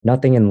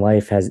nothing in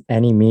life has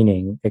any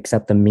meaning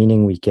except the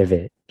meaning we give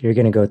it. You're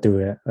going to go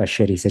through a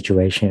shitty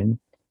situation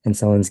and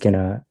someone's going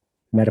to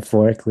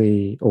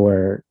metaphorically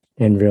or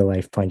in real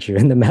life punch you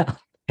in the mouth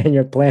and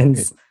your Yeah.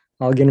 plans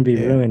all going to be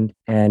Yeah. ruined.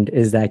 And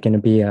is that going to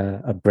be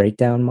a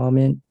breakdown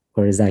moment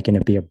or is that going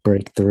to be a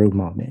breakthrough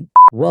moment?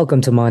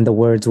 Welcome to Mind the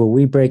Words, where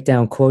we break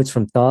down quotes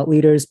from thought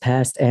leaders,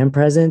 past and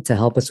present, to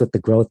help us with the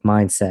growth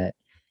mindset.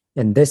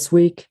 And this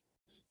week,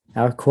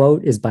 our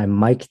quote is by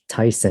Mike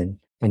Tyson.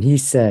 And he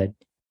said,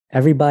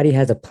 "Everybody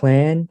has a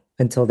plan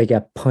until they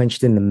get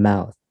punched in the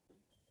mouth."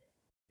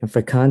 And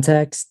for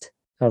context,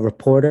 a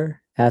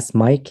reporter asked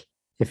Mike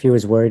if he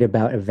was worried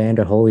about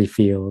Evander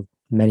Holyfield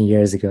many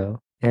years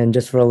ago. And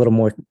just for a little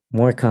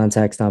more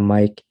context on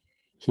Mike,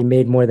 he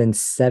made more than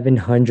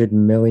 $700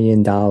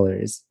 million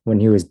when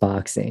he was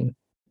boxing.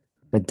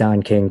 But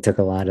Don King took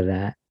a lot of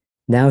that.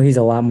 Now he's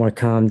a lot more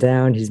calmed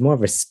down. He's more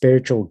of a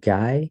spiritual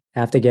guy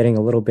after getting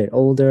a little bit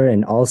older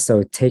and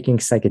also taking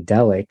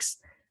psychedelics,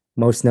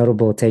 most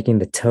notable taking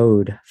the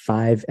Toad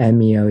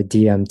 5-MeO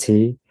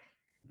DMT.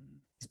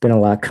 He's been a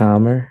lot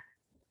calmer.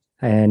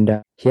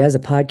 And he has a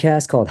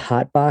podcast called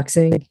Hot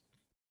Boxing.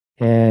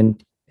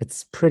 And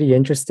it's pretty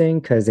interesting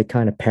because it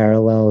kind of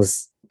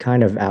parallels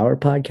kind of our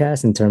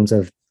podcast in terms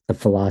of the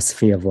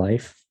philosophy of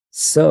life.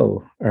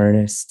 So,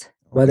 Ernest,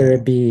 whether Okay.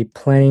 it be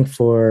planning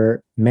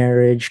for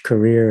marriage,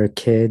 career, or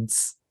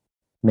kids,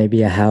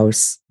 maybe a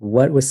house,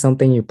 what was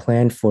something you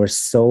planned for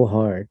so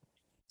hard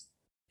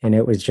and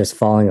it was just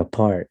falling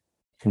apart?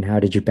 And how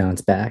did you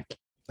bounce back?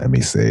 Let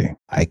me see.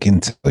 I can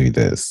tell you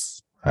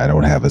this. I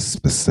don't have a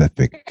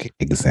specific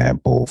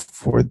example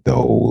for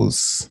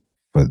those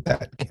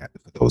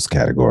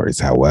categories.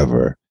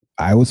 However,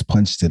 I was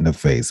punched in the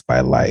face by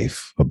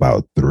life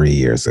about 3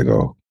 years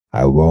ago.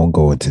 I won't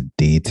go into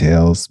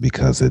details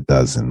because it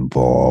does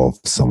involve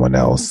someone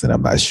else, and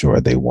I'm not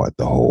sure they want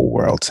the whole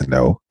world to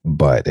know.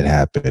 But it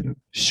happened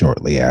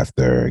shortly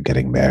after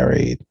getting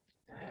married,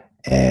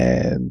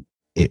 and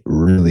it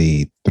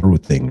really threw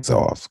things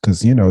off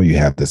because you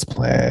have this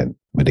plan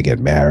when to get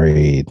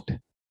married.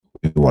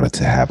 We wanted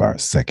to have our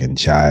second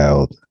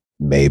child,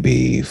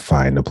 maybe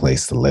find a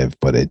place to live,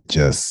 but it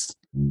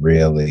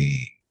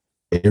really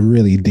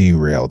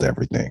derailed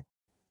everything.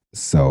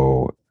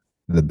 So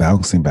the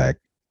bouncing back,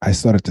 I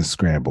started to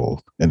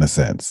scramble in a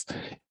sense.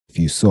 If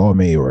you saw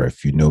me or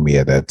if you knew me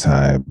at that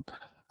time,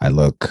 I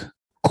look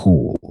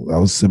cool. I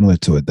was similar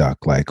to a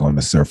duck, like on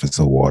the surface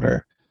of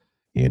water,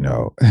 you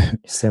know,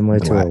 Similar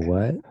to a glide.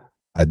 what?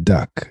 A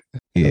duck.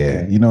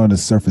 Yeah. Okay. On the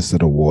surface of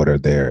the water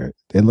there,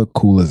 they look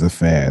cool as a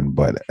fan,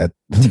 but at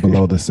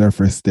below the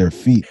surface, their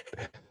feet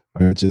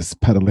are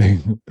just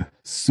pedaling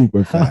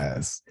super How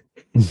fast.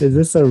 is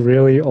this a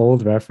really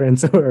old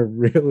reference or a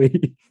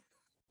really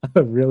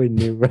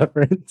new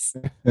reference?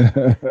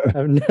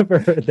 I've never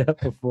heard that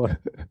before.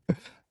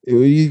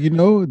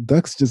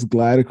 Ducks just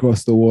glide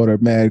across the water,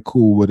 mad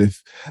cool. But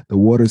if the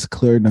water's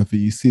clear enough and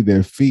you see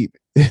their feet,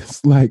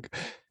 it's like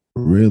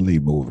really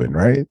moving,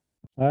 right?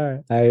 All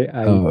right. I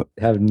Uh,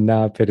 have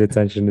not paid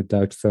attention to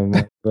ducks so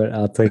much, but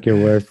I'll take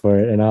your word for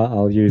it and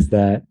I'll use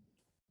that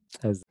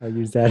as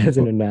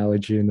an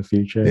analogy in the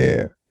future.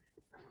 yeah.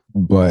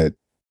 But,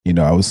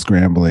 I was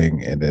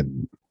scrambling and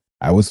then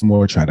I was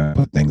more trying to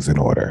put things in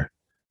order,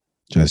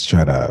 just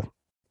try to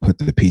put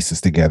the pieces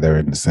together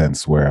in the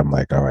sense where I'm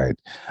like, all right,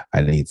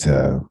 I need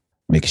to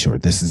make sure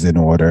this is in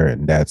order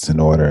and that's in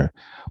order.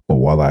 But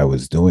while I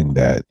was doing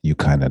that, you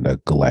kind of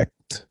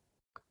neglect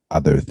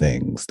other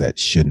things that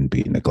shouldn't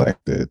be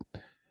neglected.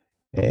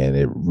 And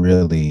it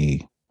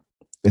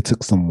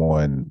took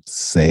someone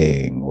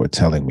saying or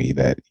telling me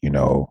that,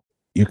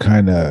 you're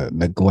kind of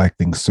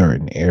neglecting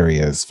certain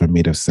areas for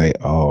me to say,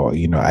 oh,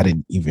 I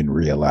didn't even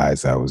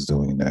realize I was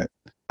doing that.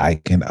 I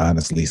can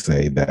honestly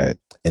say that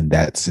in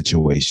that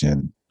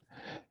situation,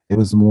 it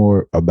was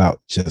more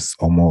about just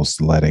almost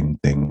letting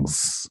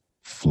things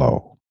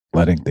flow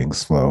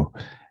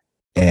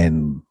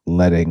and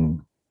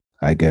letting,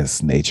 I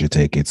guess, nature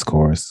take its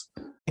course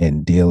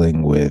and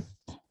dealing with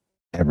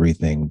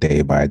everything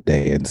day by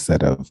day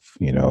instead of,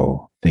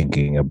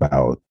 thinking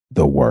about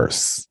the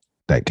worst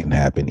that can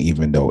happen,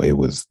 even though it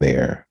was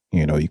there.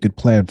 You could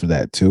plan for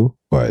that too,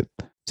 but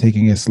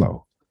taking it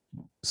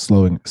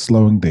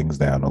slowing things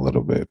down a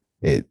little bit.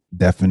 It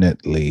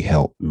definitely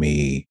help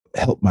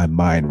my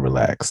mind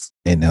relax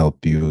and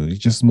help you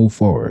just move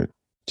forward.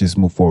 Just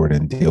move forward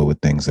and deal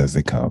with things as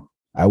they come.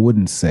 I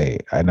wouldn't say,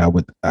 and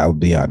I'll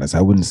be honest,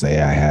 I wouldn't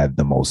say I had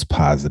the most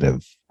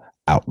positive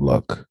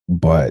outlook,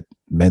 but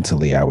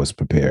mentally I was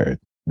prepared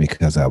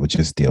because I would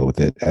just deal with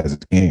it as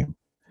it came.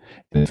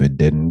 And if it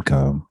didn't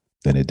come,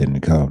 then it didn't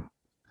come.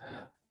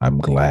 I'm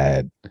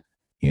glad,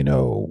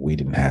 we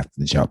didn't have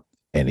to jump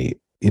it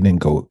didn't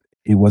go,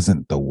 it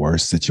wasn't the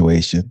worst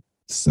situation.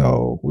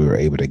 So we were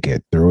able to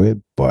get through it,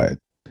 but,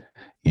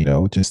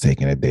 just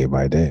taking it day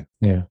by day.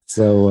 Yeah.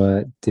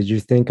 So, did you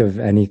think of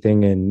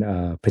anything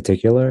in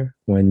particular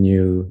when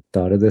you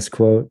thought of this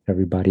quote?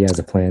 Everybody has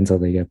a plan till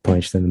they get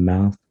punched in the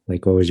mouth.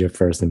 Like, what was your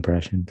first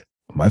impression?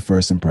 My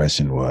first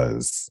impression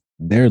was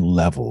there are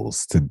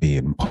levels to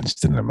being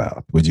punched in the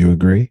mouth. Would you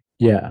agree?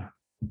 Yeah.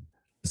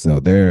 So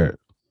they're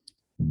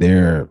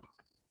they're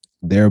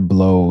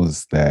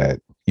blows that,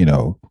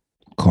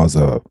 cause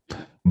a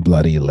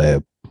bloody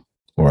lip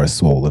or a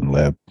swollen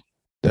lip.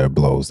 They're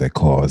blows that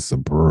cause a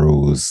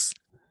bruise,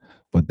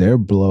 but they're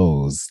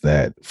blows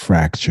that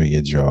fracture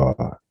your jaw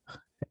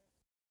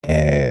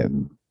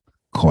and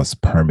cause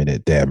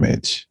permanent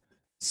damage.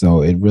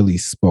 So it really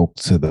spoke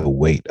to the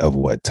weight of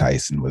what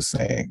Tyson was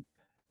saying.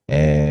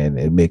 And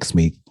it makes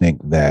me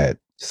think that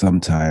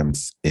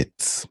sometimes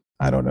it's,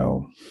 I don't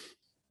know,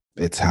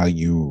 it's how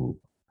you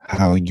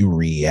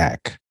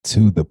react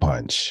to the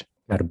punch.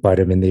 Got to bite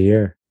him in the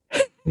ear.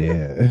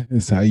 Yeah,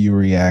 it's how you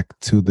react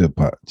to the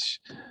punch.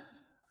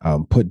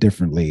 Put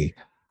differently,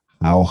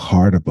 how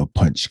hard of a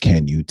punch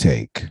can you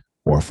take,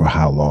 or for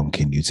how long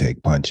can you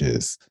take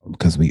punches?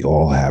 Because we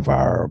all have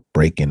our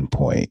breaking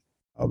point.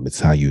 It's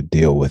how you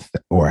deal with,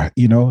 or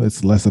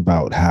it's less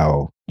about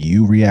how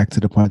you react to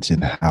the punch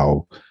and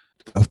how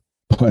a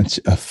punch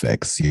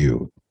affects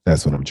you.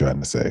 That's what I'm trying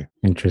to say.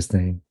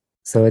 Interesting.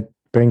 So it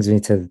brings me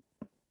to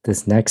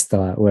this next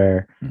thought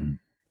where Mhm.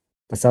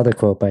 this other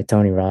quote by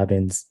Tony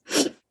Robbins,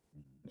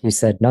 he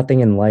said,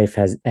 "Nothing in life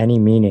has any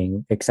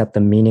meaning except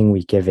the meaning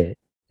we give it."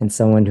 And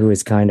someone who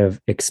is kind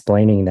of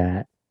explaining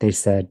that, they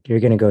said, you're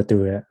going to go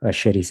through a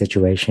shitty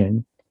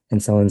situation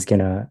and someone's going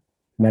to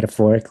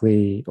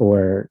metaphorically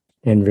or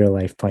in real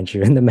life punch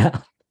you in the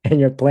mouth and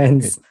your It-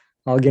 plans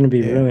all going to be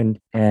yeah, ruined.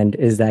 And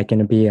is that going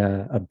to be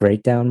a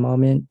breakdown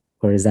moment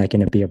or is that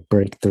going to be a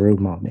breakthrough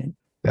moment?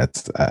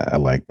 I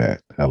like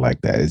that. I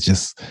like that.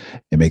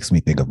 It makes me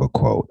think of a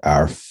quote.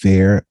 Our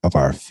fear of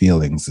our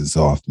feelings is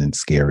often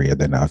scarier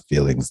than our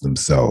feelings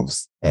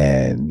themselves.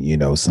 And,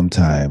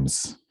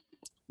 sometimes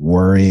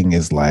worrying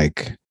is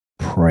like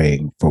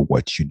praying for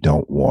what you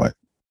don't want.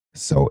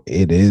 So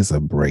it is a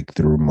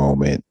breakthrough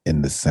moment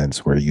in the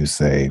sense where you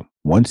say,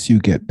 once you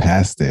get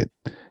past it,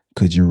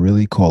 could you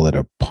really call it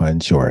a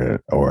punch or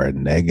a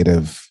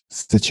negative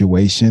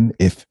situation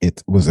if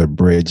it was a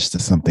bridge to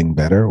something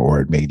better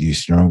or it made you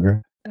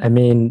stronger? I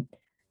mean,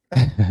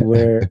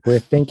 we're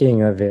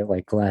thinking of it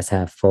like glass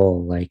half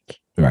full, like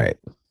Right,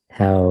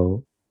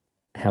 how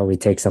we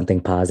take something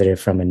positive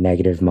from a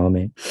negative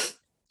moment.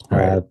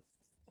 right, Uh,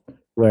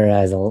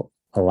 Whereas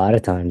a lot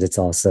of times it's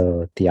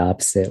also the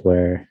opposite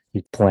where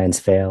your plans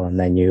fail and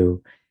then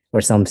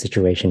or some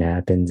situation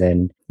happens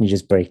and you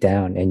just break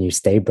down and you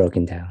stay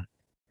broken down.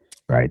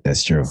 right.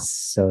 That's true.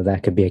 So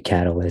that could be a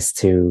catalyst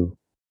to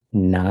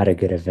not a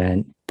good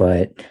event,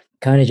 but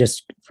kind of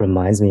just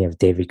reminds me of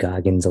David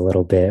Goggins a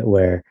little bit,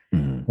 where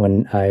Mhm.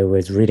 when I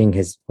was reading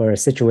or a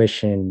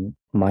situation,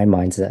 my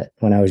mindset,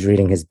 when I was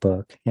reading his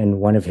book, and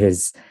one of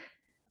his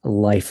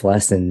life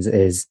lessons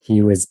is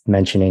he was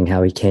mentioning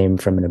how he came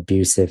from an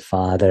abusive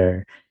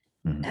father,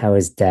 Mhm. how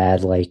his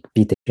dad like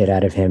beat the shit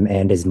out of him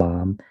and his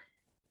mom.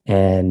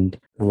 And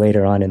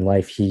later on in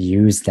life, he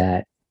used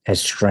that as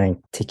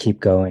strength to keep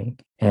going.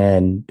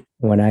 And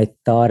when I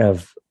thought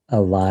of a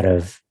lot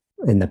of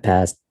in the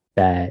past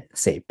bad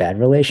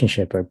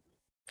relationship or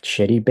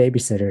shitty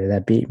babysitter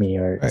that beat me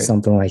or Right,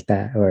 something like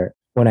that, or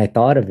when I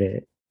thought of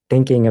it,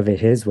 thinking of it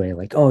his way,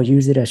 like, oh,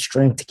 use it as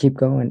strength to keep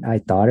going. I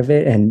thought of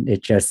it and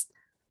it just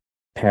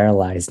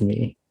paralyzed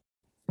me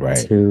right.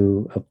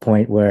 to a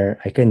point where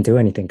I couldn't do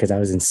anything because I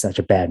was in such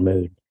a bad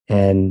mood.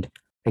 And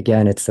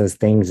again, it's those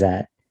things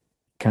that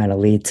kind of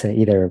lead to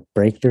either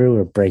breakthrough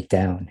or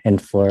breakdown.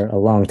 And for a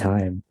long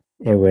time,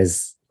 it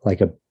was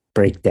like a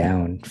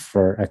breakdown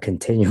for a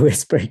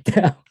continuous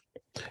breakdown.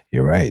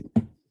 You're right.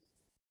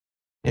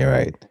 You're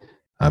right.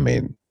 I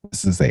mean,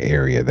 this is an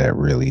area that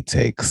really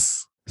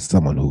takes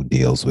someone who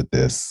deals with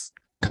this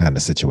kind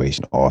of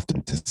situation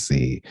often to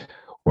see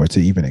or to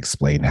even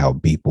explain how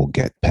people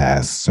get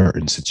past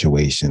certain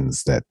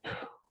situations that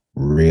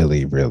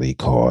really, really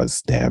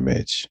cause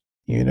damage,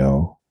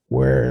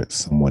 where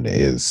someone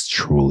is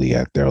truly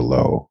at their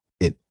low.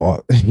 It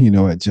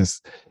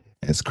just,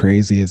 as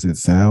crazy as it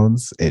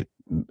sounds, it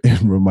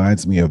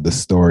reminds me of the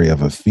story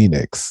of a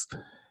phoenix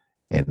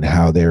and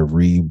how they're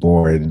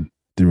reborn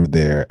through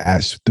their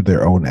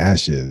own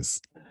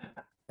ashes.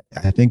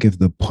 I think if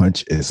the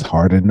punch is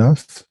hard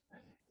enough,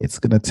 it's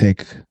gonna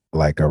take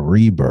like a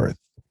rebirth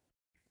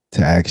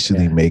to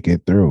actually Yeah. make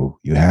it through.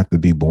 You have to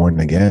be born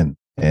again.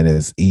 And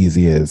as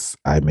easy as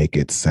I make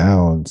it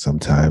sound,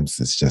 sometimes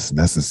it's just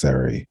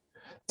necessary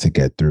to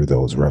get through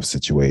those rough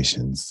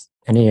situations.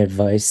 Any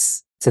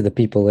advice to the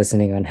people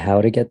listening on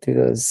how to get through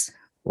those,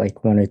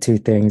 like one or two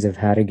things of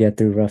how to get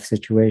through rough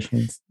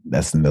situations?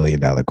 That's the $1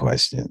 million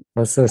question.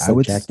 Also I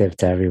would, subjective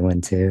to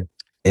everyone too.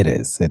 it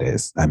is, it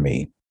is. I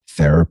mean,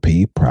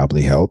 therapy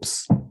probably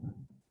helps.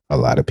 A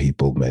lot of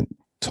people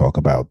talk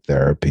about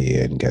therapy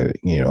and get,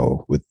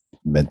 with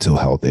mental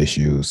health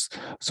issues.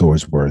 So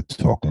it's worth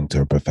talking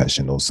to a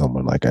professional,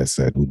 someone, like I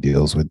said, who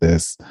deals with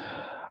this.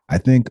 I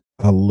think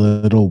a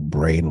little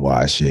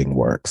brainwashing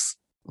works.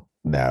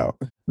 Now,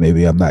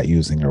 maybe I'm not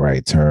using the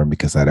right term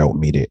because I don't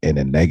mean it in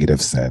a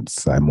negative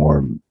sense. I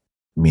more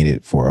mean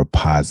it for a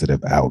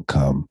positive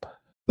outcome.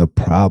 The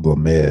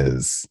problem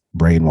is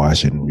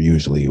brainwashing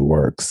usually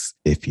works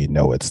if you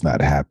know it's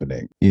not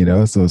happening,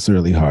 so it's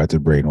really hard to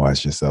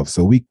brainwash yourself.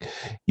 So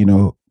you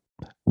know,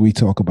 we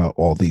talk about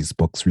all these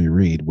books we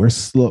read.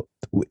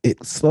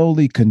 It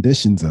slowly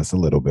conditions us a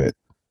little bit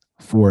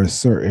for a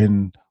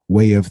certain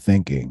way of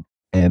thinking.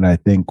 And I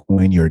think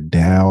when you're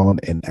down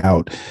and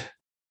out,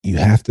 you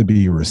have to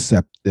be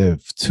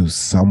receptive to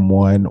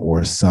someone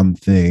or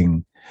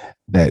something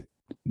that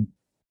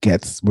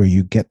gets where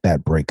you get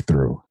that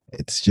breakthrough.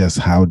 It's just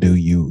how do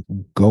you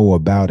go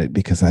about it?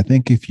 Because I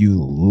think if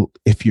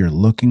you're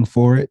looking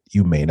for it,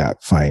 you may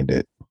not find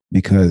it.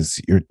 Because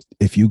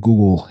if you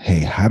Google, hey,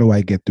 how do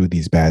I get through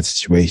these bad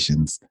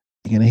situations?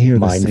 You're gonna hear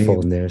the same,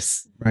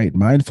 Mindfulness. right?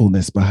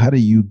 Mindfulness, but how do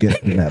you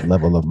get to that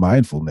level of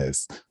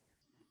mindfulness?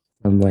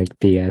 I'm like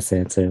BS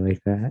answer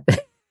like that.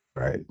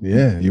 Right.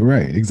 Yeah, you're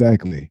right.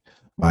 Exactly.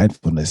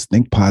 Mindfulness,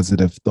 think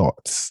positive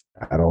thoughts.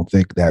 I don't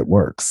think that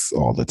works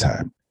all the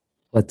time.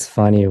 What's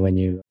funny when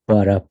you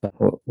brought up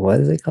what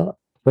is it called?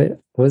 What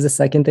was the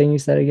second thing you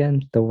said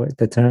again? The word,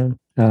 the term?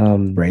 Yeah,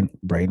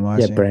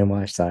 Brainwashing.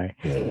 brainwash. Sorry.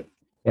 Yeah.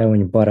 Yeah,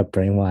 when you brought up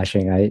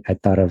brainwashing, I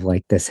thought of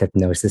like this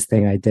hypnosis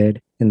thing I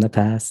did in the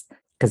past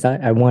because I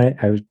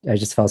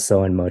just felt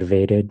so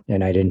unmotivated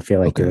and I didn't feel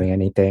like Okay. doing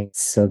anything.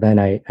 So then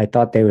I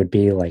thought they would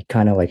be like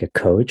kind of like a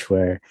coach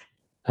where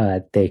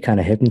they kind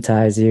of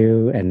hypnotize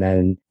you and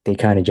then they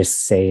kind of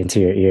just say into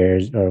your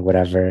ears or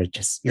whatever,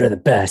 just you're the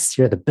best,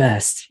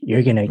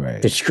 you're gonna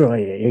Right. destroy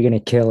it, you're gonna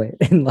kill it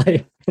in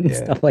life and Yeah.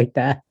 stuff like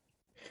that,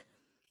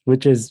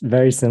 which is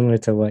very similar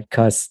to what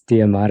Cus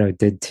D'Amato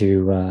did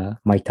to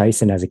Mike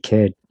Tyson as a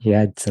kid. He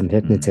had some Mm.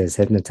 hypnotists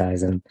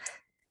hypnotize him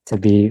to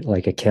be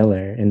like a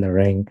killer in the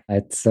ring.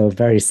 So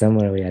very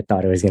similarly, I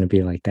thought it was going to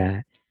be like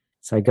that.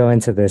 So I go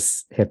into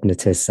this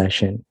hypnotist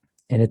session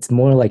and it's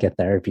more like a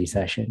therapy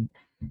session.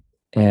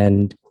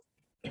 And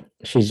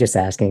she's just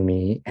asking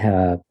me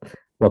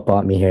what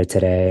brought me here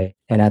today.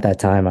 And at that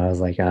time, I was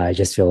like, I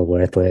just feel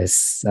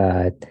worthless.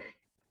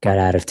 Got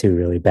out of two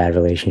really bad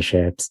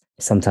relationships.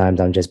 Sometimes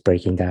I'm just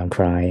breaking down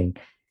crying.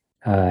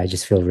 I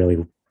just feel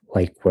really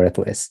like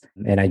worthless.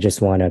 And I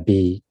just want to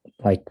be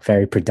like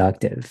very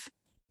productive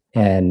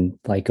and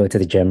like go to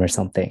the gym or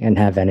something and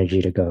have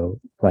energy to go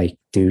like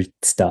do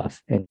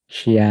stuff. And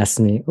she asked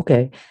me,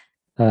 okay,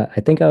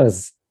 I think I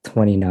was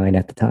 29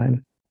 at the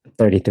time,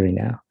 33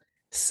 now.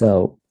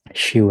 So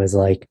she was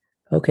like,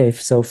 okay,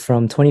 so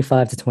from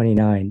 25 to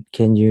 29,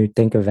 can you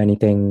think of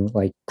anything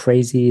like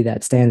crazy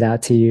that stands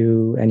out to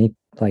you?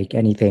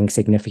 Anything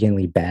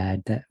significantly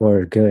bad that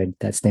or good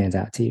that stands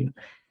out to you?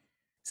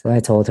 So I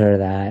told her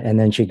that. And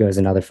then she goes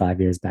another 5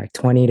 years back,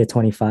 20 to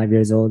 25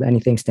 years old,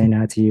 anything stand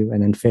out to you?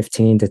 And then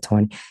 15 to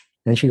 20. And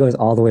then she goes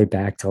all the way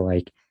back to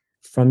like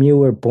from you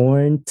were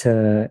born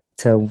to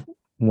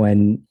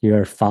when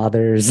your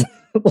father's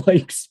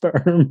like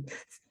sperm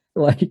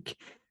like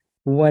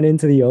went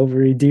into the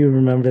ovary. Do you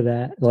remember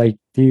that? Like,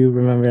 do you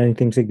remember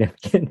anything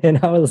significant?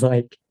 And I was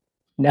like,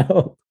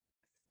 no,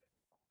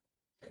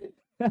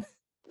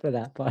 for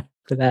that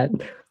Right.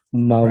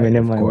 moment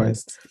in Of my life.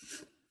 course.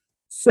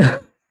 So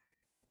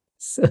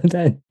So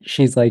then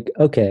she's like,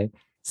 okay,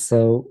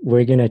 so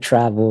we're going to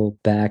travel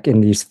back in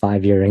these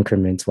 5 year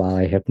increments while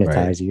I Right.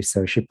 hypnotize you.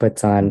 So she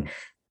puts on Mm.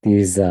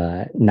 these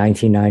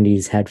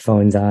 1990s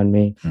headphones on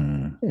me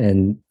Mm.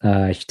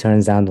 and she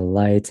turns down the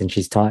lights and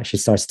she starts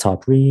to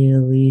talk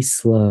really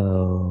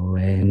slow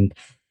and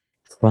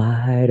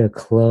try to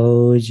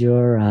close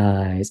your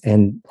eyes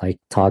and like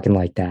talking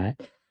like that.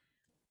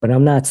 But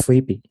I'm not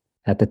sleepy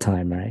at the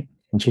time, right?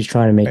 And she's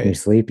trying to make me Right.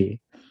 sleepy,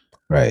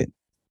 Right.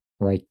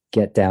 like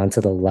get down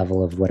to the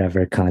level of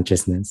whatever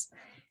consciousness.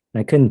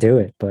 I couldn't do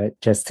it, but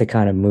just to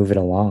kind of move it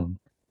along,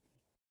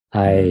 Mm.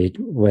 I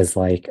was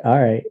like, all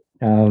right,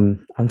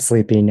 I'm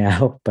sleepy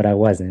now, but I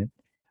wasn't.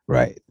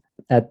 Right.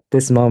 At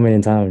this moment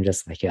in time, I'm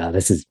just like, yeah,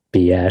 this is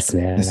BS,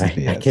 man. This is I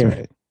BS. came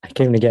Right. I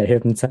came to get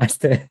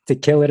hypnotized to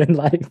kill it in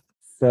life.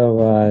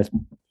 So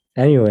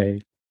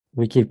anyway,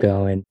 we keep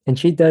going. And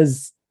she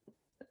does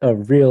a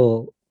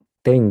real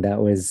thing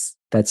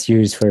that's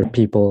used for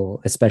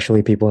people,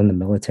 especially people in the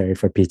military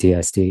for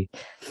PTSD.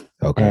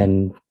 Okay.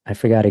 And I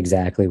forgot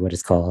exactly what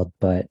it's called,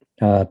 but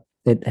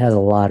it has a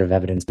lot of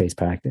evidence-based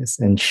practice.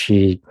 And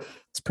she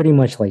it's pretty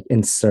much like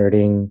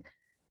inserting,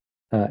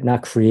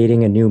 not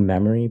creating a new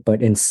memory,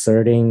 but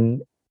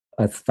inserting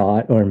a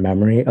thought or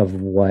memory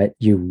of what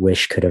you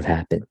wish could have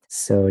happened.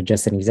 So,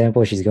 just an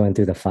example, she's going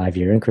through the 5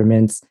 year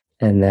increments.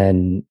 And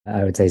then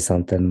I would say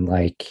something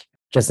like,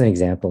 just an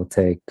example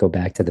to go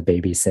back to the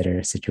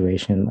babysitter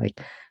situation. Like,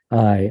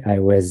 I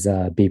was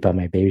beat by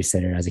my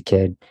babysitter as a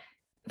kid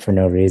for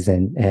no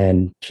reason.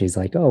 And she's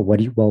like, oh, what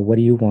do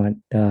you want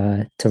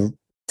to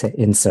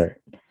insert?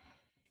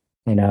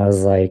 And I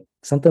was like,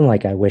 something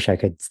like, I wish I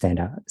could stand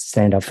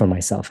up for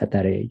myself at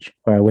that age,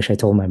 or I wish I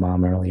told my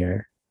mom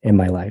earlier in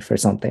my life or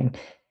something.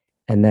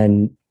 And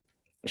then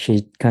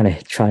she kind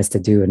of tries to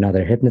do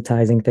another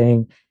hypnotizing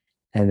thing.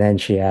 And then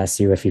she asks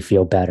you if you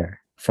feel better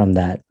from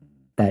that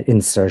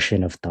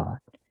insertion of thought.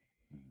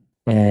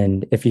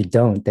 And if you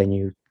don't, then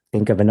you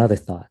think of another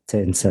thought to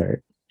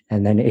insert.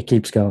 and then it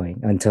keeps going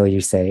until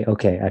you say,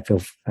 okay,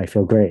 I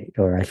feel great,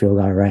 or I feel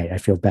all right, I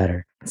feel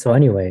better. So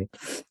anyway,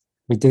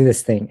 we do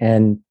this thing,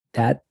 and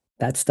that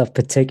stuff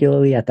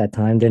particularly at that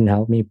time didn't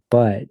help me,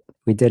 but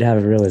we did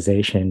have a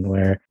realization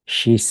where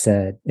she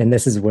said, and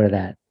this is where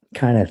that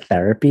kind of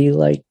therapy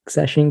like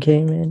session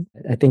came in.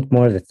 I think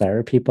more of the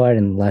therapy part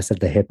and less of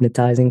the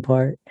hypnotizing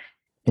part.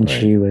 And Right.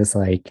 she was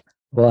like,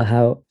 well,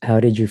 how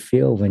did you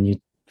feel when you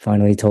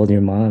finally told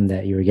your mom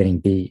that you were getting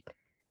beat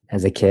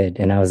as a kid?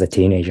 And I was a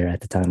teenager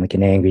at the time, like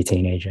an angry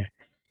teenager.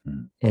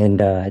 Mm.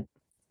 And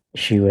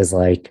she was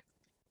like,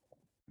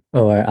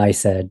 or I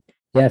said,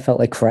 yeah, I felt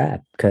like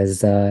crap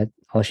because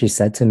all she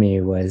said to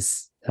me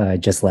was,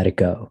 just let it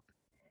go.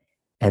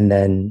 And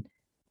then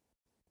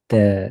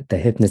the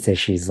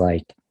hypnotist, she's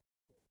like,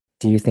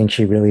 do you think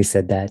she really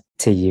said that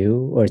to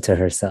you or to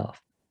herself?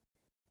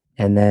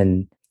 And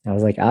then I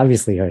was like,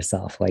 obviously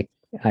herself. Like,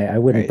 I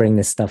wouldn't Right. bring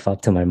this stuff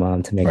up to my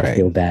mom to make her Right.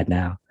 feel bad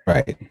now.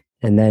 Right.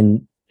 And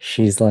then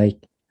she's like,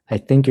 I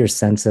think your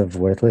sense of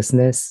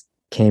worthlessness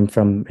came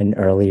from an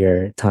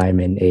earlier time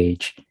and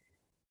age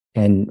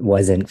and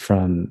wasn't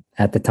from,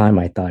 at the time,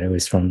 I thought it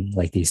was from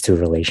like these two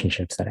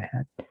relationships that I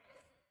had.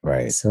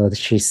 Right. So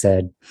she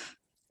said,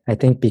 I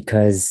think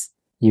because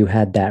you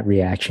had that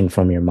reaction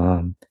from your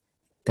mom,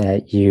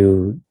 that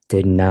you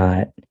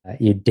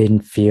didn't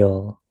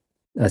feel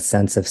a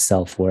sense of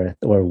self-worth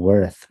or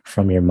worth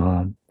from your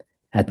mom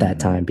at that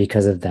Mm-hmm. time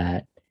because of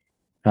that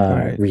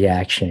Right.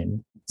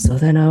 reaction. So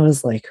then I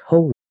was like,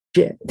 holy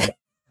shit.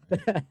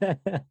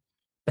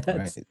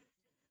 That's Right.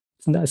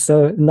 not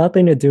so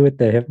nothing to do with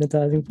the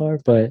hypnotizing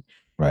part, but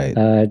Right.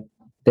 uh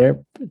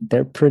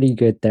they're pretty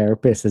good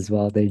therapists as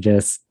well. They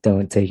just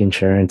don't take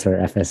insurance or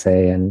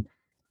FSA, and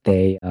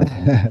they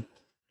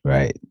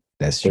Right.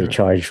 That's they true.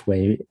 charge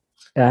way,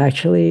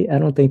 actually I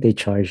don't think they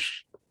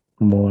charge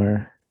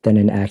more than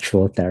an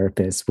actual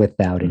therapist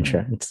without Mhm.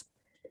 insurance.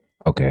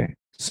 Okay.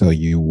 So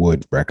you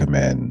would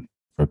recommend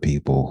for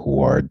people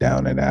who are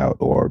down and out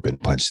or been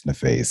punched in the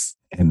face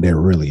and they're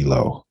really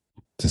low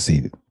to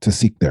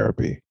seek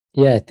therapy.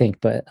 Yeah, I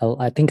think, but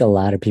I think a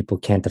lot of people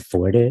can't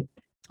afford it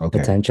Okay.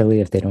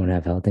 potentially if they don't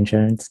have health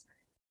insurance.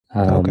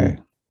 Okay.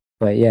 Um,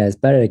 but yeah, it's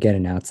better to get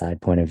an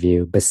outside point of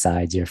view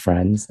besides your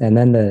friends. And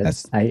then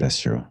That's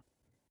true.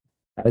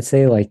 I would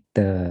say like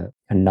the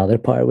another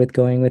part with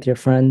going with your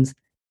friends,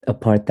 a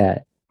part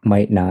that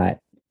might not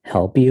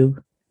help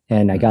you.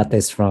 And I got Hmm.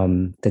 this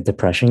from The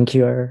Depression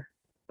Cure.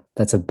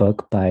 That's a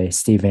book by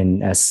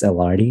Stephen S.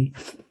 Elardi.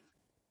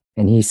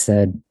 And he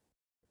said,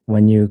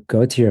 when you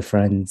go to your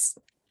friends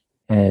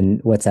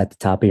and what's at the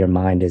top of your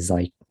mind is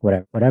like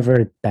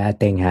whatever bad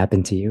thing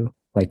happened to you,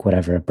 like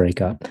whatever, a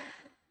breakup.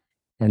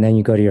 And then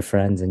you go to your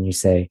friends and you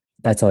say,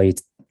 that's all you,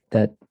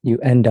 that you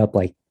end up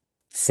like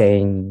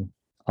saying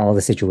all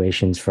the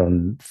situations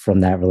from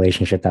that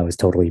relationship that was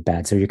totally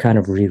bad. So you're kind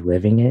of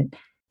reliving it.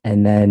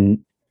 And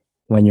then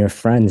when your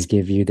friends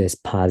give you this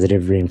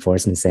positive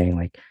reinforcement saying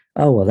like,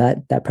 oh, well,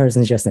 that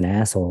person's just an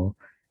asshole,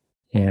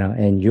 you know,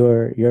 and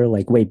you're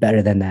like way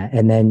better than that.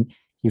 And then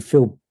you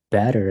feel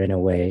better in a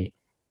way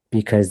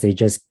because they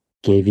just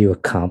gave you a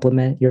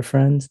compliment, your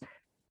friends.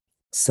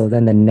 So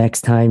then the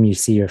next time you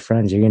see your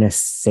friends, you're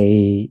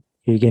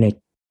gonna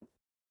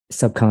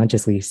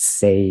subconsciously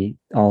say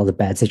all the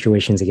bad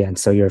situations again.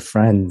 So your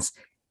friends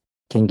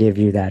can give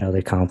you that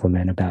other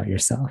compliment about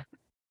yourself.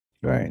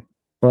 Right.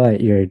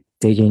 But you're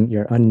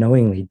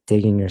unknowingly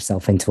digging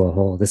yourself into a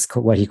hole. This is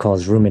what he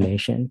calls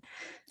rumination.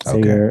 So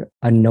Okay. you're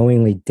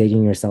unknowingly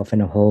digging yourself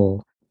in a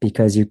hole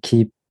because you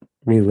keep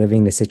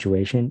reliving the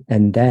situation.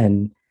 And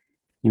then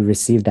you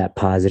receive that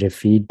positive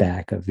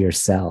feedback of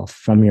yourself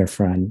from your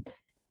friend.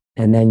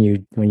 And then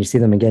when you see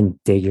them again,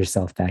 dig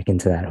yourself back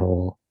into that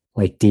hole,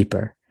 like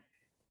deeper,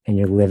 and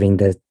you're living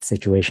the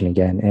situation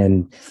again.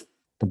 And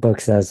the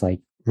book says like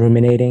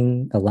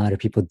ruminating, a lot of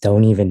people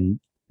don't even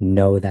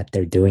know that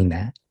they're doing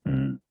that.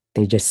 Mm.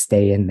 They just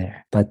stay in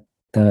there. But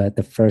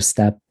the first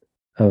step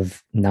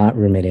of not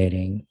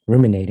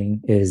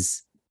ruminating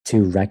is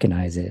to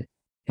recognize it.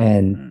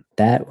 And Mm.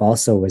 that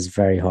also was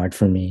very hard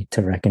for me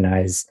to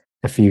recognize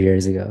a few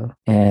years ago.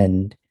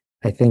 And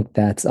I think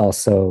that's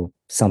also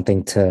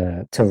something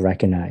to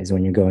recognize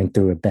when you're going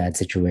through a bad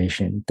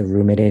situation. The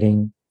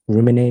ruminating,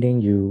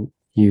 you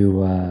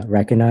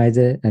recognize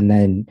it, and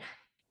then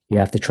you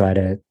have to try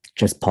to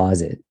just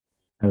pause it.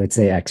 I would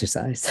say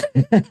exercise.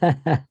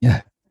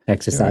 Yeah. You're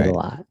Exercise a right.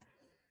 lot.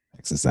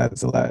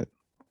 Exercise a lot.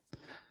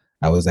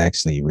 I was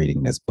actually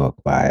reading this book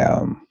by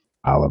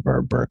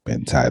Oliver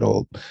Berkman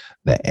titled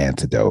The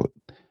Antidote.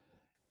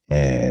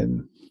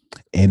 And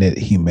in it,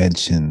 he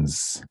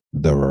mentions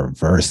the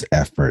reverse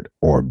effort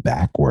or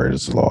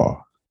backwards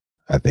law.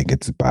 I think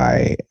it's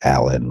by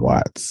Alan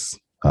Watts.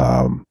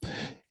 Um,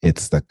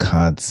 it's the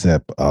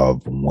concept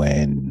of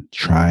when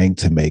trying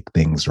to make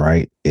things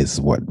right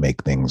is what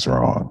make things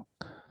wrong.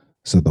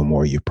 So the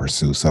more you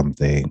pursue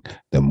something,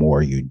 the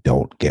more you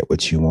don't get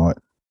what you want.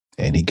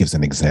 And he gives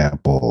an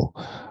example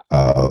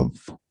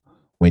of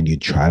when you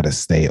try to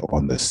stay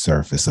on the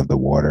surface of the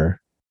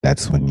water,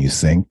 that's when you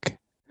sink.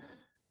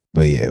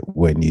 But yeah,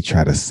 when you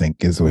try to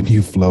sink is when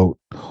you float,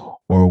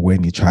 or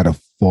when you try to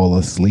fall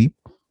asleep,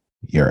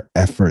 your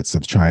efforts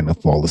of trying to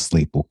fall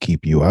asleep will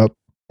keep you up.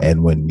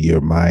 And when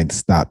your mind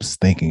stops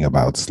thinking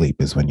about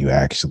sleep is when you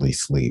actually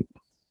sleep.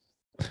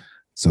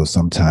 So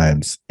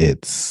sometimes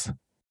it's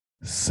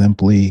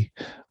simply,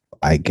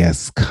 I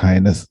guess,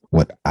 kind of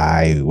what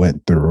I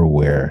went through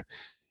where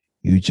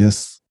you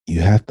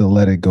have to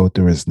let it go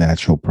through its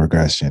natural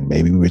progression.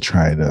 Maybe we're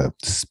trying to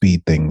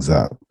speed things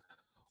up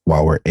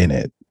while we're in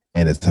it.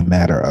 And it's a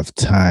matter of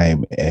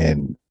time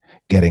and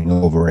getting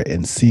over it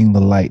and seeing the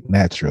light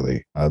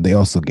naturally. They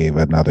also gave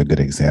another good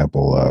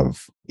example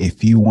of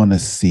if you want to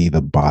see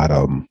the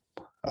bottom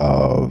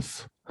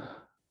of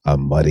a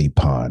muddy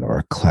pond or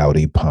a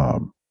cloudy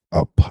pond,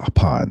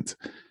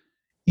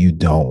 you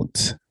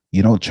don't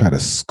try to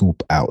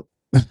scoop out,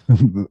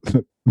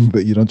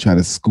 but you don't try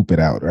to scoop it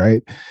out,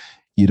 right?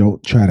 You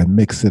don't try to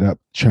mix it up,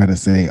 trying to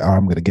say, "Oh,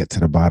 I'm going to get to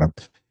the bottom."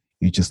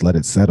 You just let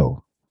it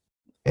settle,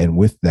 and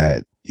with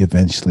that,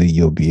 eventually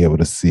you'll be able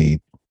to see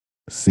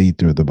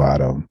through the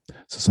bottom.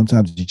 So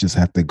sometimes you just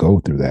have to go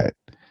through that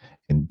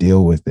and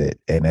deal with it.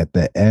 And at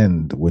the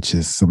end, which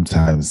is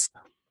sometimes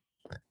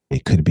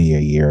it could be a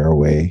year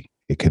away,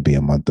 it could be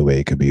a month away,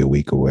 it could be a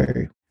week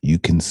away. You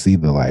can see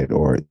the light,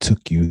 or it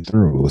took you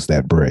through. It was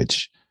that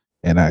bridge.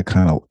 And I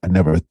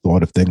never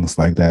thought of things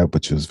like that,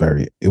 but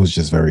it was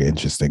just very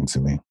interesting to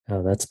me.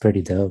 Oh, that's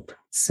pretty dope.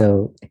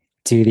 So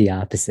do the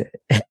opposite.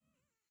 Do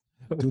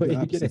What the are you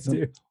gonna opposite.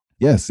 do?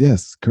 Yes,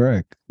 yes,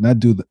 correct. Not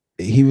do the,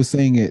 he was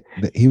saying it,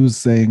 that he was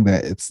saying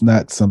that it's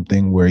not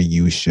something where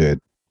you should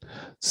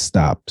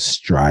stop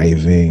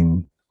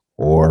striving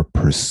or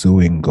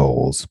pursuing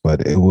goals,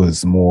 but it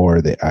was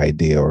more the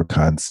idea or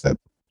concept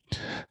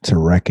to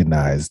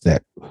recognize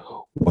that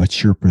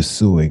what you're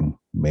pursuing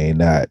may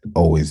not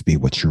always be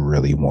what you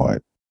really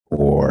want,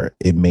 or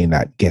it may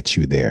not get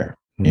you there,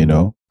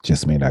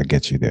 just may not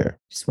get you there.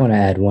 Just want to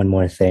add one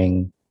more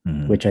thing,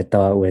 Mhm. which I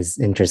thought was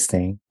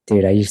interesting.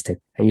 Dude, I used to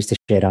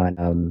shit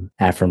on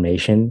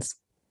affirmations.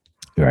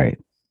 Right.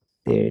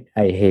 Dude,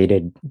 I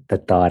hated the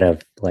thought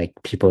of like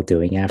people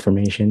doing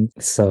affirmation.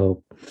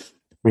 So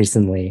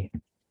recently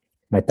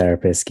my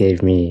therapist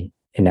gave me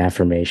an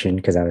affirmation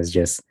because I was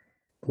just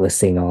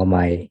listing all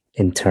my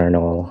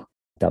internal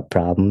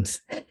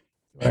problems.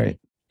 Right.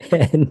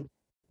 And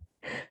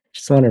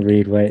just want to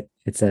read what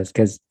it says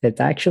because it's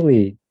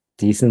actually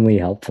decently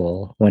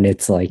helpful when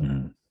it's like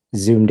Mhm.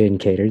 zoomed in,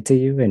 catered to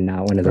you, and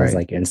not one of those Right.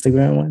 like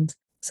Instagram ones.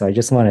 So I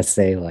just want to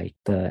say like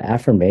the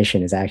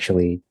affirmation is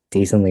actually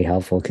decently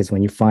helpful because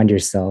when you find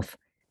yourself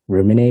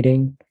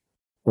ruminating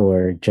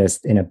or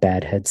just in a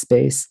bad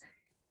headspace,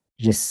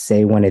 just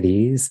say one of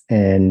these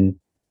and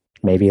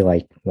maybe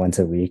like once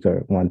a week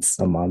or once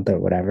a month or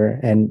whatever,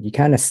 and you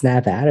kind of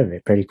snap out of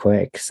it pretty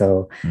quick.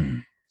 So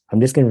Mhm. I'm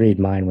just gonna read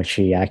mine, which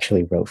she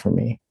actually wrote for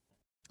me.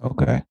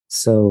 Okay.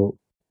 So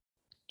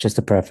just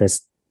to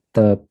preface,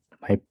 the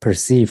my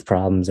perceived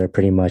problems are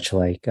pretty much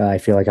like I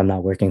feel like I'm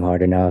not working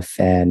hard enough,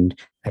 and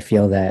I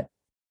feel that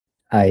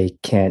I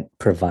can't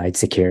provide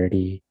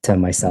security to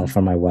myself Mhm.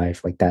 or my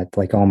wife, like that,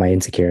 like all my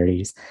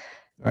insecurities.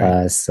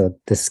 Right. So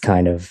this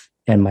kind of,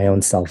 and my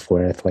own self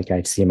worth, like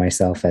I see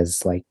myself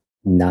as like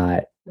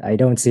not, I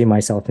don't see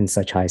myself in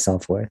such high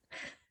self worth.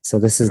 So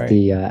this is Right.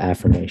 the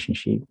affirmation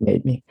she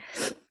made me.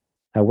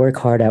 I work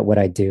hard at what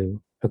I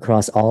do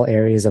across all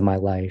areas of my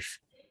life,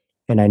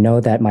 and I know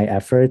that my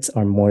efforts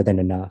are more than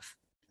enough.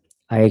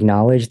 I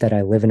acknowledge that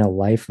I live in a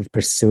life of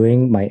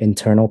pursuing my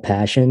internal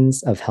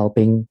passions of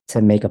helping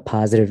to make a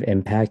positive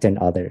impact in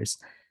others.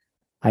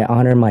 I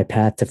honor my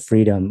path to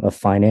freedom of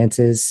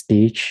finances,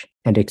 speech,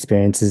 and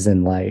experiences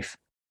in life,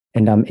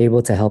 and I'm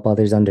able to help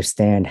others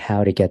understand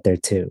how to get there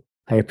too.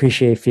 I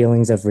appreciate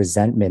feelings of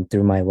resentment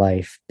through my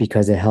life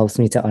because it helps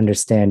me to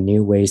understand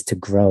new ways to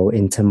grow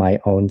into my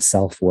own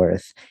self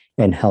worth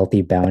and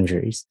healthy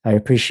boundaries. I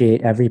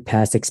appreciate every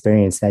past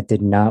experience that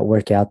did not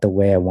work out the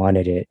way I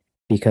wanted it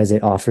because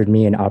it offered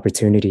me an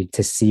opportunity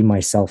to see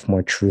myself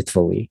more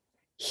truthfully,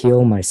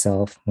 heal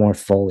myself more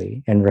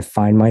fully, and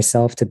refine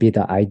myself to be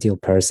the ideal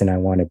person I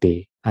want to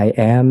be. I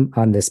am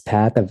on this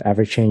path of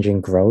ever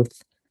changing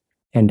growth,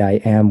 and I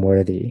am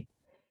worthy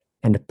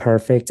and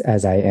perfect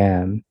as I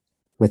am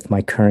with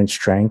my current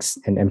strengths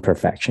and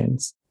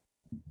imperfections.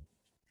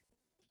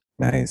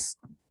 Nice.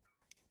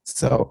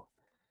 So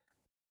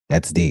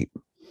that's deep.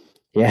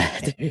 Yeah,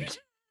 dude.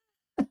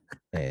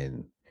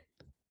 And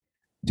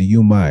do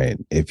you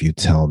mind if you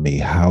tell me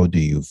how do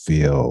you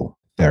feel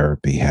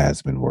therapy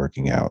has been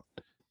working out?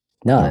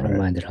 No, I All don't right.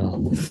 mind at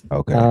all.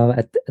 Okay.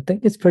 I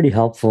think it's pretty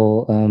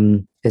helpful.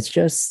 It's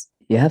just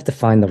you have to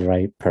find the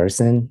right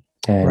person,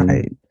 Right. and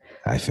I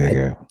I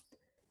figure.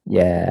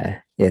 yeah,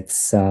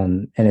 it's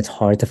and it's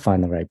hard to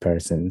find the right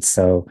person.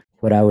 So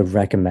what I would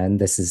recommend,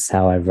 this is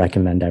how I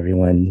recommend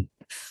everyone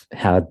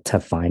how to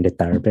find a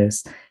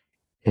therapist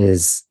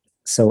is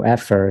so at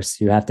first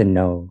you have to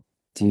know,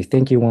 do you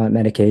think you want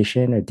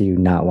medication or do you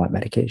not want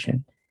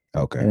medication?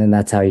 Okay. And then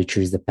that's how you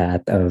choose the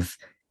path of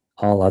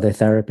all other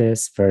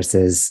therapists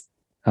versus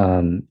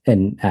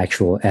an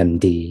actual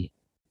MD,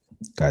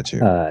 Got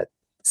you. uh,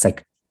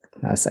 psych,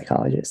 not a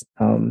psychologist.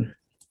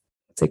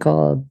 What's it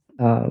called?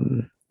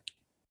 um,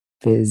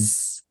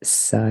 phys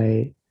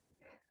psy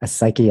a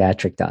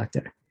psychiatric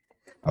doctor.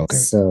 Okay.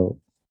 So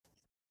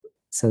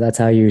so that's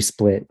how you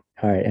split.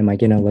 All right, am I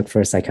gonna look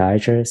for a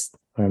psychiatrist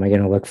or am I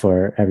gonna look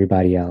for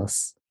everybody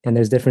else? And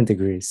there's different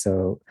degrees.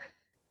 So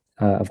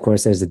of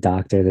course, there's the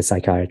doctor, the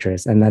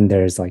psychiatrist, and then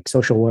there's like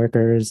social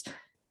workers.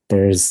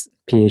 There's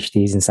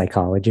PhDs in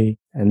psychology,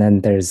 and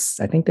then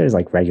I think there's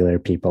like regular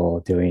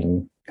people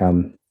doing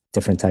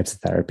different types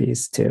of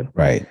therapies too,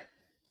 Right.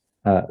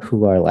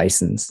 who are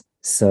licensed.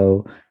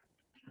 So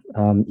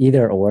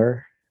either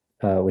or,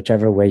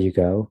 whichever way you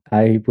go,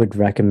 I would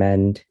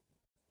recommend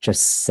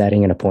just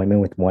setting an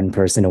appointment with one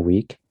person a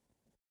week,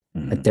 a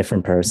Mhm.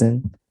 different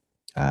person,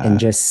 and Ah,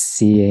 just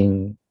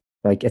seeing.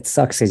 Like it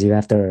sucks because you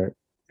have to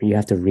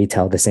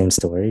retell the same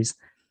stories,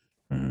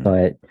 mhm.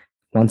 but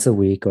once a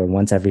week or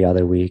once every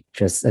other week,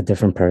 just a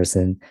different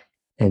person,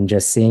 and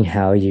just seeing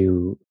how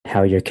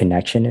your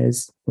connection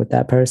is with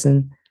that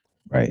person.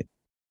 Right.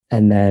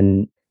 And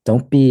then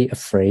don't be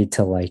afraid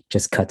to like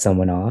just cut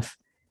someone off.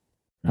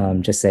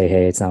 Mhm. Just say,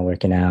 hey, it's not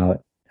working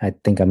out. I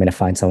think I'm gonna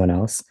find someone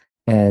else.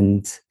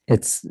 And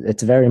it's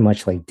very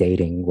much like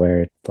dating,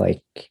 where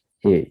like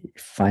you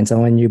find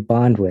someone you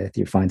bond with,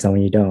 you find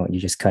someone you don't. You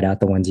just cut out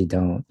the ones you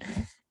don't.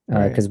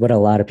 Right. Because what a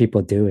lot of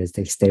people do is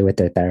they stay with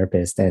their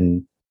therapist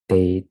and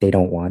they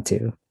don't want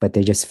to, but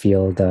they just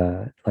feel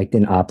the like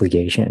an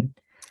obligation.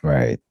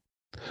 Right.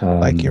 Um,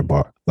 Like your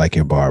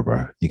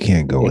barber. You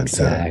can't go into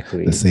the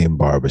exactly. same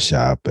barber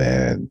shop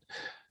and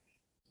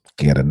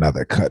get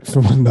another cut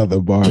from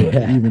another barber,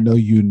 Yeah, even though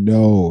you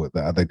know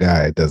the other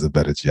guy does a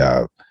better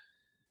job.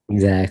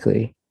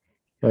 exactly.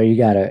 Or you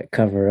gotta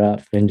cover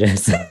up and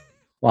just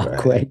walk Right.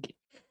 quick.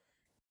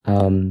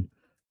 Um,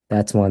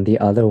 that's one. The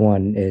other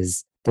one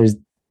is there's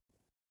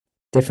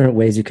different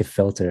ways you could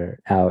filter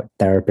out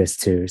therapists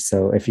too.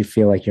 So if you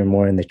feel like you're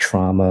more in the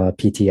trauma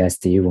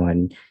PTSD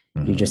one,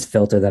 you Mhm. just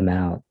filter them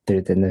out.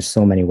 Then there's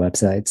so many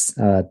websites.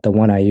 The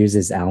one I use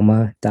is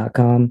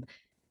alma.com,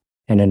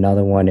 and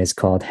another one is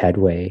called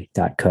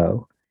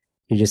headway.co.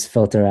 You just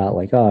filter out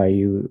like, oh, are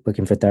you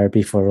looking for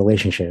therapy for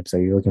relationships?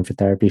 Are you looking for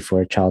therapy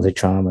for childhood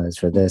traumas,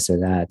 for this or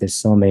that? There's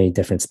so many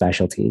different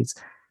specialties.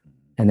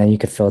 And then you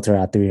could filter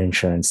out through your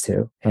insurance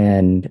too.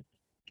 And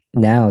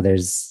now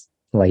there's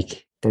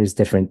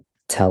different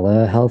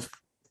telehealth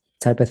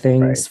type of Right.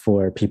 things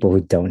for people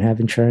who don't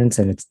have insurance,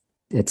 and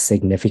it's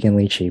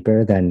significantly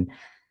cheaper than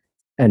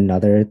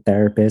another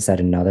therapist at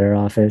another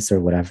office or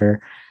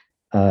whatever.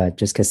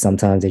 Just because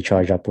sometimes they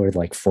charge upward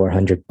like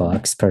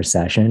 $400 per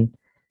session.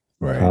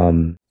 Right.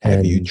 And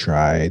Have you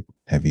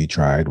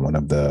tried one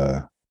of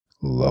the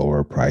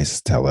lower price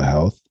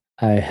telehealth?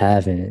 I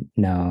haven't,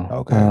 no.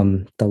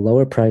 Okay. The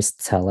lower price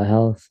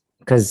telehealth,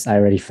 because I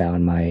already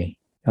found my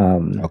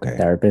Okay.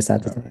 therapist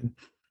at the All right. time.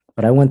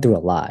 But I went through a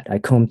lot. I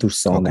combed through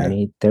so Okay.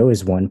 many. There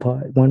was one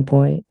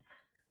point,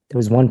 there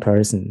was one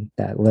person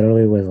that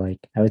literally was like,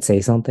 I would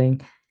say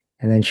something,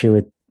 and then she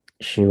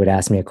would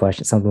ask me a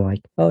question, something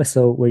like, "Oh,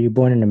 so were you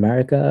born in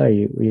America or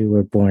you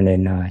were born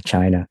in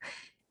China?"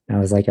 And I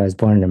was like, "I was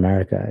born in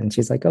America." And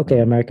she's like, "Okay,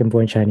 Mhm. American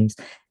born Chinese."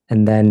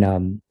 And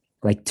then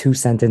like two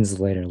sentences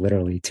later,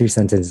 literally two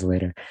sentences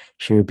later,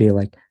 she would be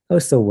like, "Oh,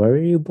 so where were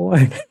you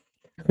born?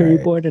 Were you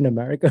Right. born in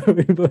America?"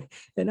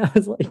 And I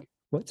was like,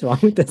 "What's wrong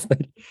with this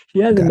lady? She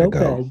has a Gotta go.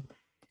 notepad."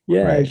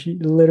 Yeah, Right. she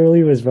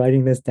literally was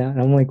writing this down.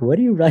 I'm like, "What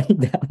are you writing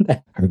down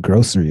that?" Her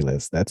grocery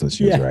list. That's what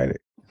she was Yeah, writing.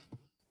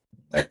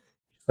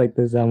 like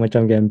this is how much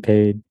I'm getting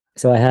paid.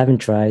 So I haven't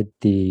tried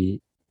the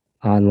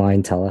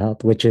online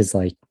telehealth, which is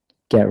like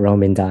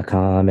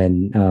getroman.com,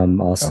 and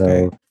Okay.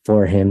 also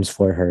For Hims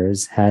For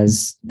Hers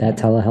has that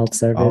telehealth Oh,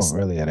 service.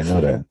 really? I didn't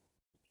know that.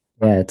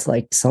 Yeah, it's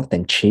like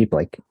something cheap,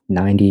 like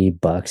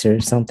 $90 or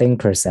something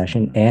per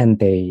session, Mhm. and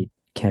they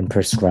can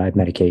prescribe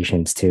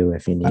medications too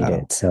if you need Wow.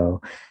 it.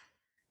 So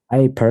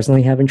I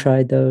personally haven't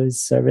tried those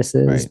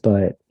services, Right.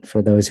 but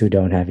for those who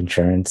don't have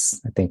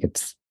insurance, I think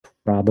it's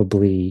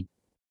probably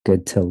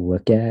good to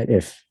look at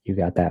if you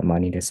got that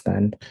money to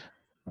spend.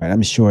 Right.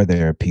 I'm sure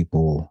there are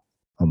people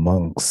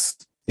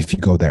amongst, if you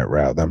go that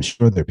route, I'm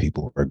sure there are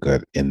people who are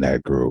good in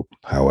that group.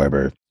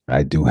 However,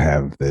 I do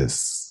have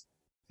this,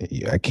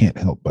 I can't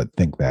help but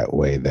think that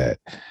way that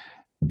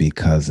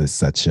because it's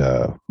such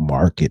a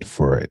market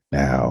for it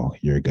now,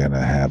 you're going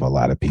to have a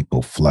lot of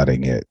people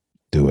flooding it,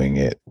 doing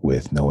it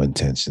with no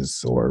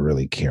intentions or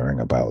really caring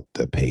about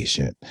the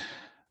patient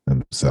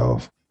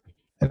themselves.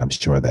 And I'm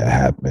sure that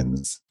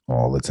happens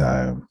all the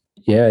time.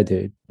 Yeah,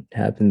 dude, it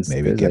happens.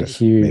 Maybe There's a get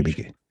a maybe huge,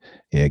 get,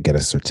 yeah, get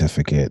a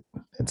certificate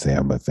and say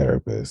I'm a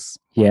therapist,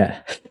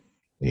 yeah,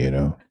 you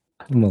know?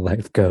 I'm a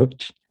life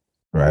coach.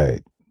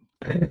 Right.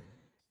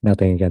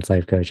 Nothing against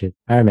life coaches.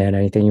 All right, man.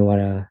 Anything you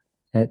want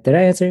to, did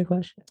I answer your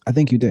question? I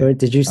think you did. Or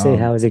did you say,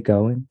 how is it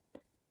going?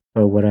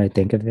 Or what do I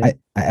think of it?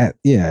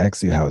 Yeah, I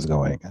asked you how it's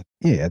going. Yeah, I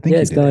Yeah, think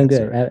you it's did going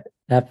answer good. it.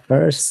 At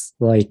first,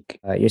 like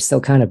you're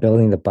still kind of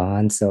building the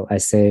bond. So I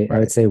would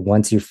Right. say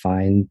once you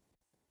find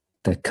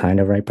the kind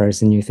of right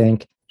person you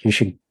think, you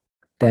should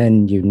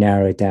then you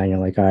narrow it down. You're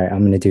like, all right, I'm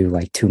going to do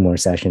like 2 more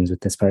sessions with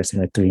this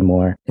person or 3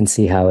 more and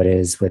see how it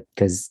is with,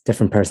 because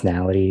different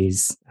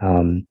personalities.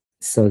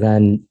 So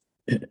then,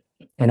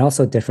 and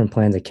also different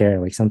plans of care.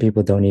 Like some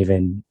people don't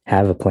even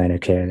have a plan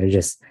of care. They're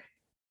just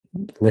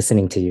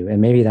listening to you.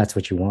 And maybe that's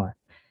what you want.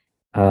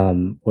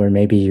 Or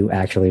maybe you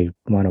actually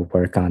want to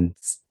work on,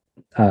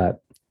 uh,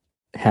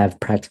 have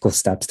practical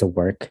steps to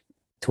work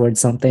towards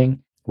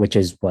something, which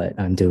is what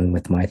I'm doing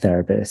with my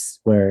therapist.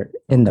 Where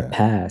in the Okay.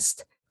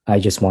 past, I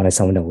just wanted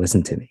someone to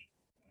listen to me.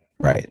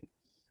 Right.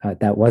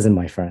 That wasn't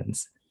my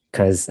friends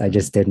because I Mhm.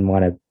 just didn't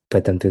want to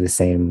put them through the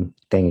same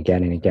thing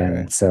again and again.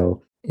 Right.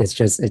 So it's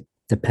just it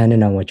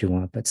depending on what you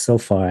want. But so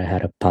far, I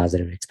had a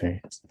positive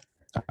experience.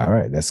 All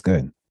right. That's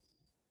good.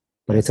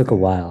 But it That's took a good.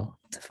 while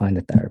to find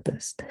a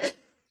therapist.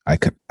 I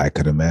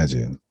could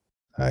imagine.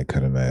 I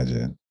could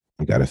imagine.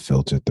 You got to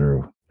filter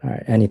through. All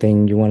right.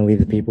 Anything you want to leave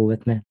the people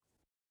with, man?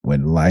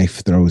 When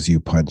life throws you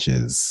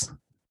punches,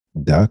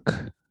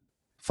 duck,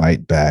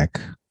 fight back,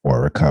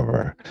 or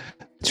recover.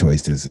 The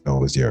choice is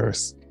always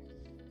yours.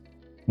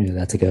 Yeah,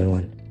 that's a good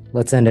one.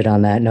 Let's end it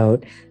on that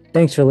note.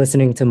 Thanks for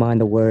listening to Mind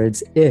the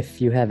Words.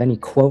 If you have any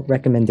quote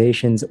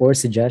recommendations or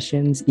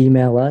suggestions,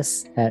 email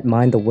us at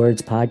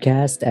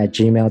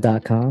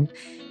mindthewordspodcast@gmail.com.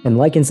 And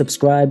like and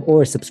subscribe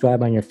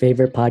on your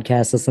favorite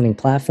podcast listening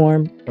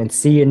platform. And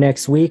see you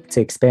next week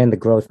to expand the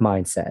growth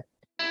mindset.